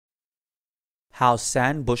How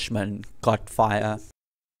San Bushmen got fire.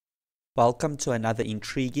 Welcome to another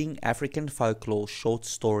intriguing African folklore short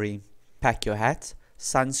story. Pack your hat,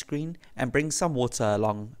 sunscreen, and bring some water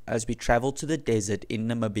along as we travel to the desert in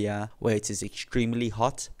Namibia, where it is extremely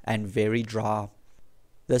hot and very dry.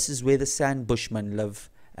 This is where the San Bushmen live,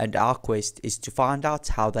 and our quest is to find out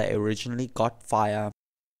how they originally got fire.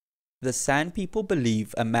 The San people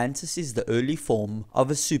believe a mantis is the early form of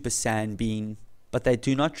a super Saiyan being, but they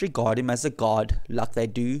do not regard him as a god like they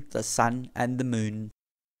do the sun and the moon.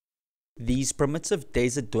 These primitive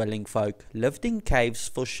desert-dwelling folk lived in caves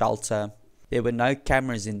for shelter. There were no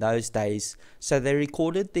cameras in those days, so they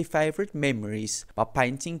recorded their favorite memories by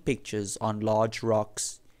painting pictures on large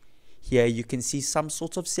rocks. Here you can see some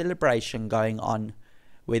sort of celebration going on,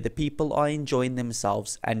 where the people are enjoying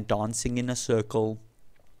themselves and dancing in a circle.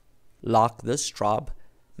 Like this tribe,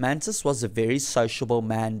 Mantis was a very sociable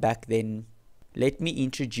man back then. Let me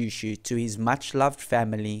introduce you to his much-loved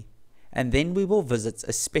family, and then we will visit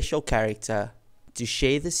a special character to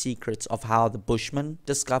share the secrets of how the Bushmen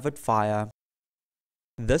discovered fire.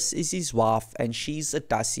 This is his wife, and she's a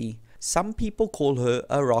Dassie. Some people call her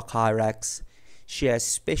a rock hyrax. She has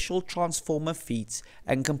special transformer feet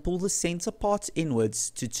and can pull the center parts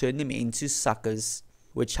inwards to turn them into suckers,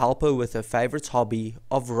 which help her with her favorite hobby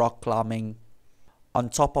of rock climbing. On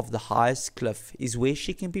top of the highest cliff is where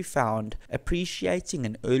she can be found appreciating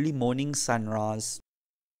an early morning sunrise.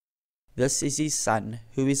 This is his son,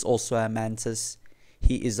 who is also a mantis.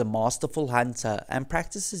 He is a masterful hunter and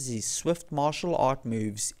practices his swift martial art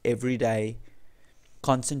moves every day,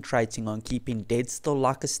 concentrating on keeping dead still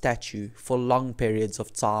like a statue for long periods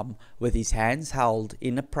of time with his hands held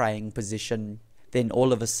in a praying position. Then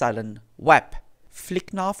all of a sudden, whap!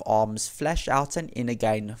 Flick knife arms flash out and in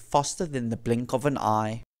again faster than the blink of an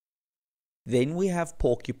eye. Then we have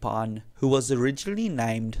Porcupine, who was originally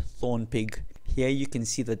named Thornpig. Here you can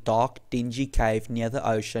see the dark, dingy cave near the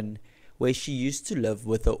ocean, where she used to live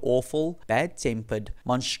with her awful, bad-tempered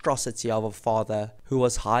monstrosity of a father, who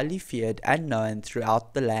was highly feared and known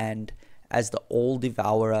throughout the land as the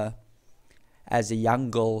All-Devourer. As a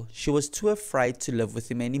young girl, she was too afraid to live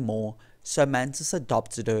with him anymore, so Mantis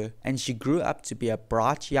adopted her, and she grew up to be a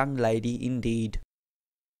bright young lady indeed.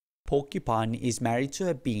 Porcupine is married to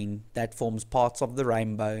a being that forms parts of the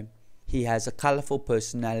rainbow. He has a colourful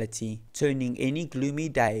personality, turning any gloomy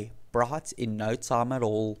day bright in no time at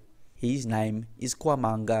all. His name is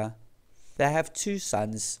Kwamanga. They have two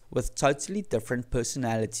sons with totally different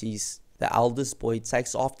personalities. The eldest boy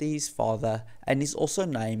takes after his father and is also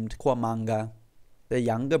named Kwamanga. The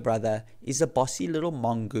younger brother is a bossy little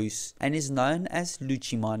mongoose and is known as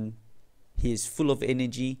Luchimon. He is full of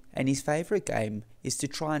energy, and his favourite game is to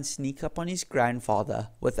try and sneak up on his grandfather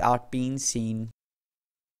without being seen.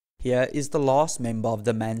 Here is the last member of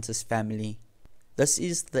the mantis family. This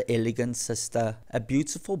is the elegant sister, a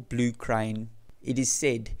beautiful blue crane. It is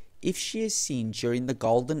said, if she is seen during the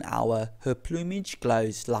golden hour, her plumage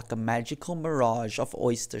glows like a magical mirage of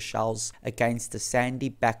oyster shells against the sandy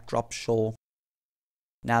backdrop shore.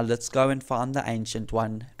 Now let's go and find the Ancient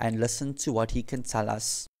One and listen to what he can tell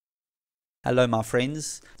us. Hello my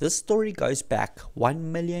friends, this story goes back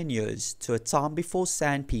 1 million years to a time before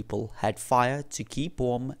Sand people had fire to keep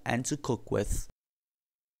warm and to cook with.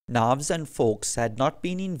 Knives and forks had not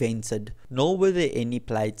been invented, nor were there any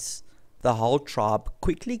plates. The whole tribe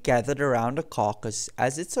quickly gathered around a carcass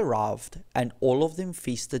as it arrived, and all of them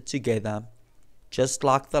feasted together. Just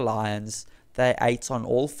like the lions, they ate on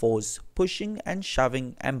all fours, pushing and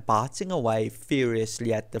shoving and biting away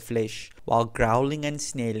furiously at the flesh, while growling and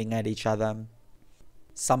snarling at each other.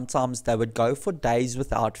 Sometimes they would go for days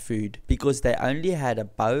without food, because they only had a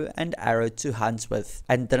bow and arrow to hunt with,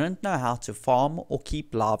 and didn't know how to farm or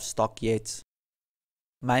keep livestock yet.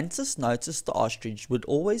 Mantis noticed the ostrich would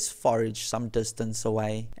always forage some distance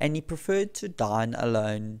away, and he preferred to dine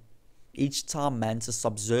alone. Each time Mantis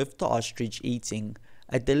observed the ostrich eating,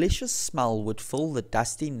 a delicious smell would fill the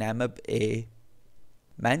dusty Namib air.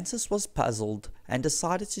 Mantis was puzzled and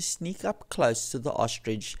decided to sneak up close to the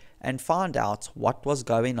ostrich and find out what was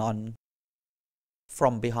going on.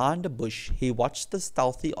 From behind a bush, he watched the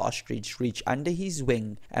stealthy ostrich reach under his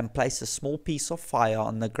wing and place a small piece of fire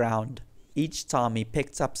on the ground. Each time he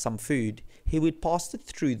picked up some food, he would pass it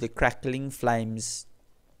through the crackling flames.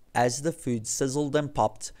 As the food sizzled and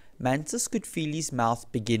popped, Mantis could feel his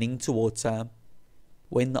mouth beginning to water.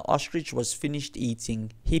 When the ostrich was finished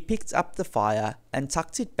eating, he picked up the fire and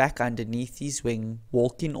tucked it back underneath his wing,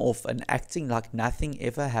 walking off and acting like nothing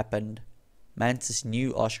ever happened. Mantis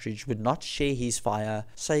knew ostrich would not share his fire,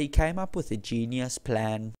 so he came up with a genius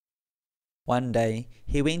plan. One day,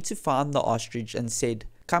 he went to find the ostrich and said,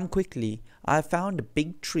 Come quickly, I have found a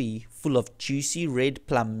big tree full of juicy red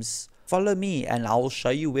plums. Follow me and I will show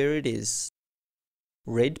you where it is.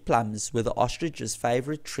 Red plums were the ostrich's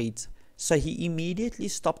favorite treat, so he immediately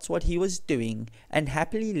stopped what he was doing and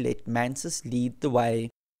happily let Mantis lead the way.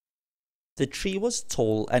 The tree was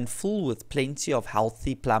tall and full with plenty of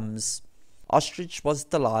healthy plums. Ostrich was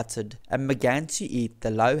delighted and began to eat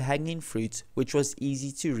the low-hanging fruit, which was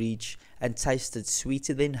easy to reach and tasted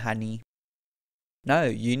sweeter than honey. No,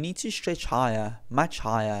 you need to stretch higher, much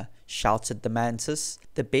higher, shouted the mantis.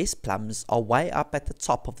 The best plums are way up at the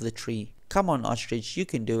top of the tree. Come on, Ostrich, you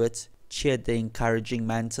can do it, cheered the encouraging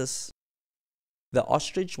mantis. The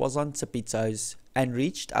ostrich was on tippy toes and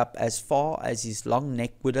reached up as far as his long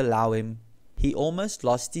neck would allow him. He almost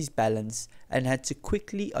lost his balance and had to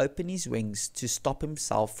quickly open his wings to stop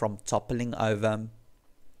himself from toppling over.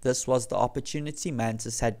 This was the opportunity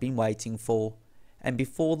Mantis had been waiting for, and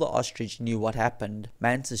before the ostrich knew what happened,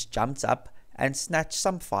 Mantis jumped up and snatched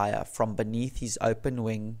some fire from beneath his open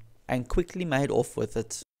wing and quickly made off with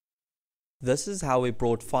it. This is how he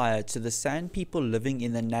brought fire to the sand people living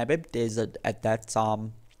in the Namib desert at that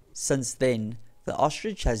time. Since then, the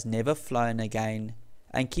ostrich has never flown again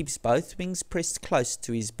and keeps both wings pressed close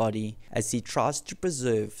to his body as he tries to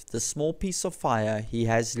preserve the small piece of fire he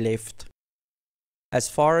has left. As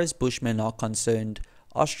far as Bushmen are concerned,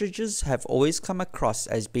 ostriches have always come across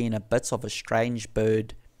as being a bit of a strange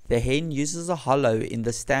bird. The hen uses a hollow in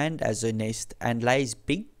the stand as her nest and lays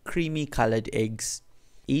big creamy coloured eggs,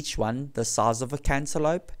 each one the size of a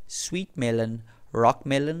cantaloupe, sweet melon, rock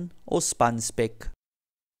melon or spun speck.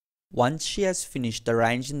 Once she has finished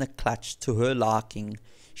arranging the clutch to her liking,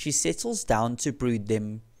 she settles down to brood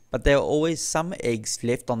them, but there are always some eggs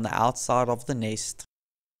left on the outside of the nest.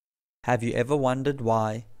 Have you ever wondered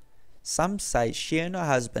why? Some say she and her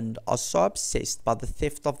husband are so obsessed by the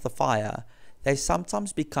theft of the fire, they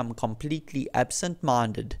sometimes become completely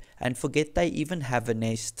absent-minded and forget they even have a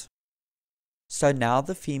nest. So now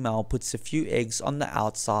the female puts a few eggs on the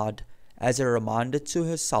outside, as a reminder to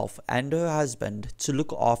herself and her husband to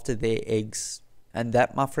look after their eggs. And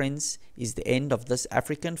that, my friends, is the end of this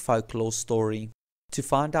African folklore story. To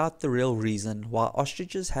find out the real reason why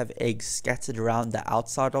ostriches have eggs scattered around the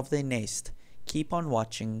outside of their nest, keep on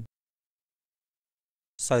watching.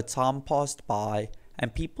 So time passed by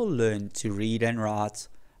and people learned to read and write.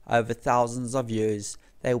 Over thousands of years,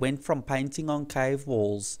 they went from painting on cave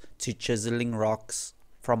walls to chiseling rocks,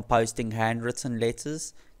 from posting handwritten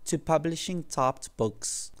letters to publishing typed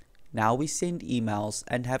books. Now we send emails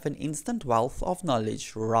and have an instant wealth of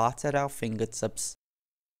knowledge right at our fingertips.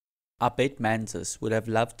 I bet Mantis would have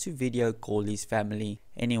loved to video call his family.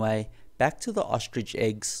 Anyway, back to the ostrich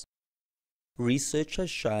eggs. Research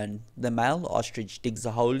has shown the male ostrich digs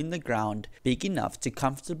a hole in the ground big enough to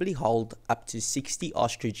comfortably hold up to 60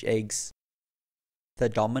 ostrich eggs. The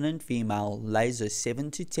dominant female lays her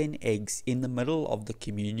 7 to 10 eggs in the middle of the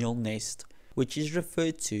communal nest, which is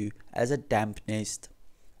referred to as a damp nest.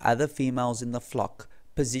 Other females in the flock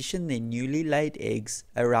position their newly laid eggs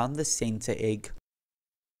around the center egg.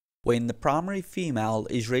 When the primary female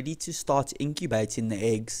is ready to start incubating the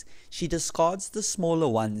eggs, she discards the smaller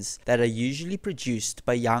ones that are usually produced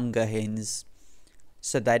by younger hens.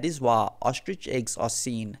 So that is why ostrich eggs are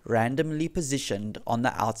seen randomly positioned on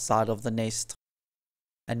the outside of the nest.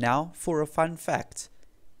 And now for a fun fact.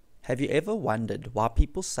 Have you ever wondered why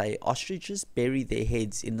people say ostriches bury their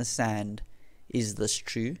heads in the sand? Is this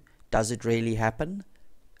true? Does it really happen?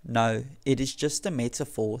 No, it is just a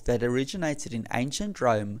metaphor that originated in ancient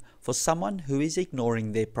Rome for someone who is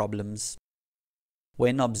ignoring their problems.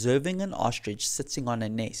 When observing an ostrich sitting on a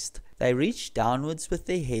nest, they reach downwards with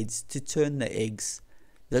their heads to turn the eggs.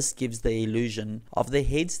 This gives the illusion of their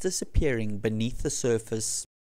heads disappearing beneath the surface.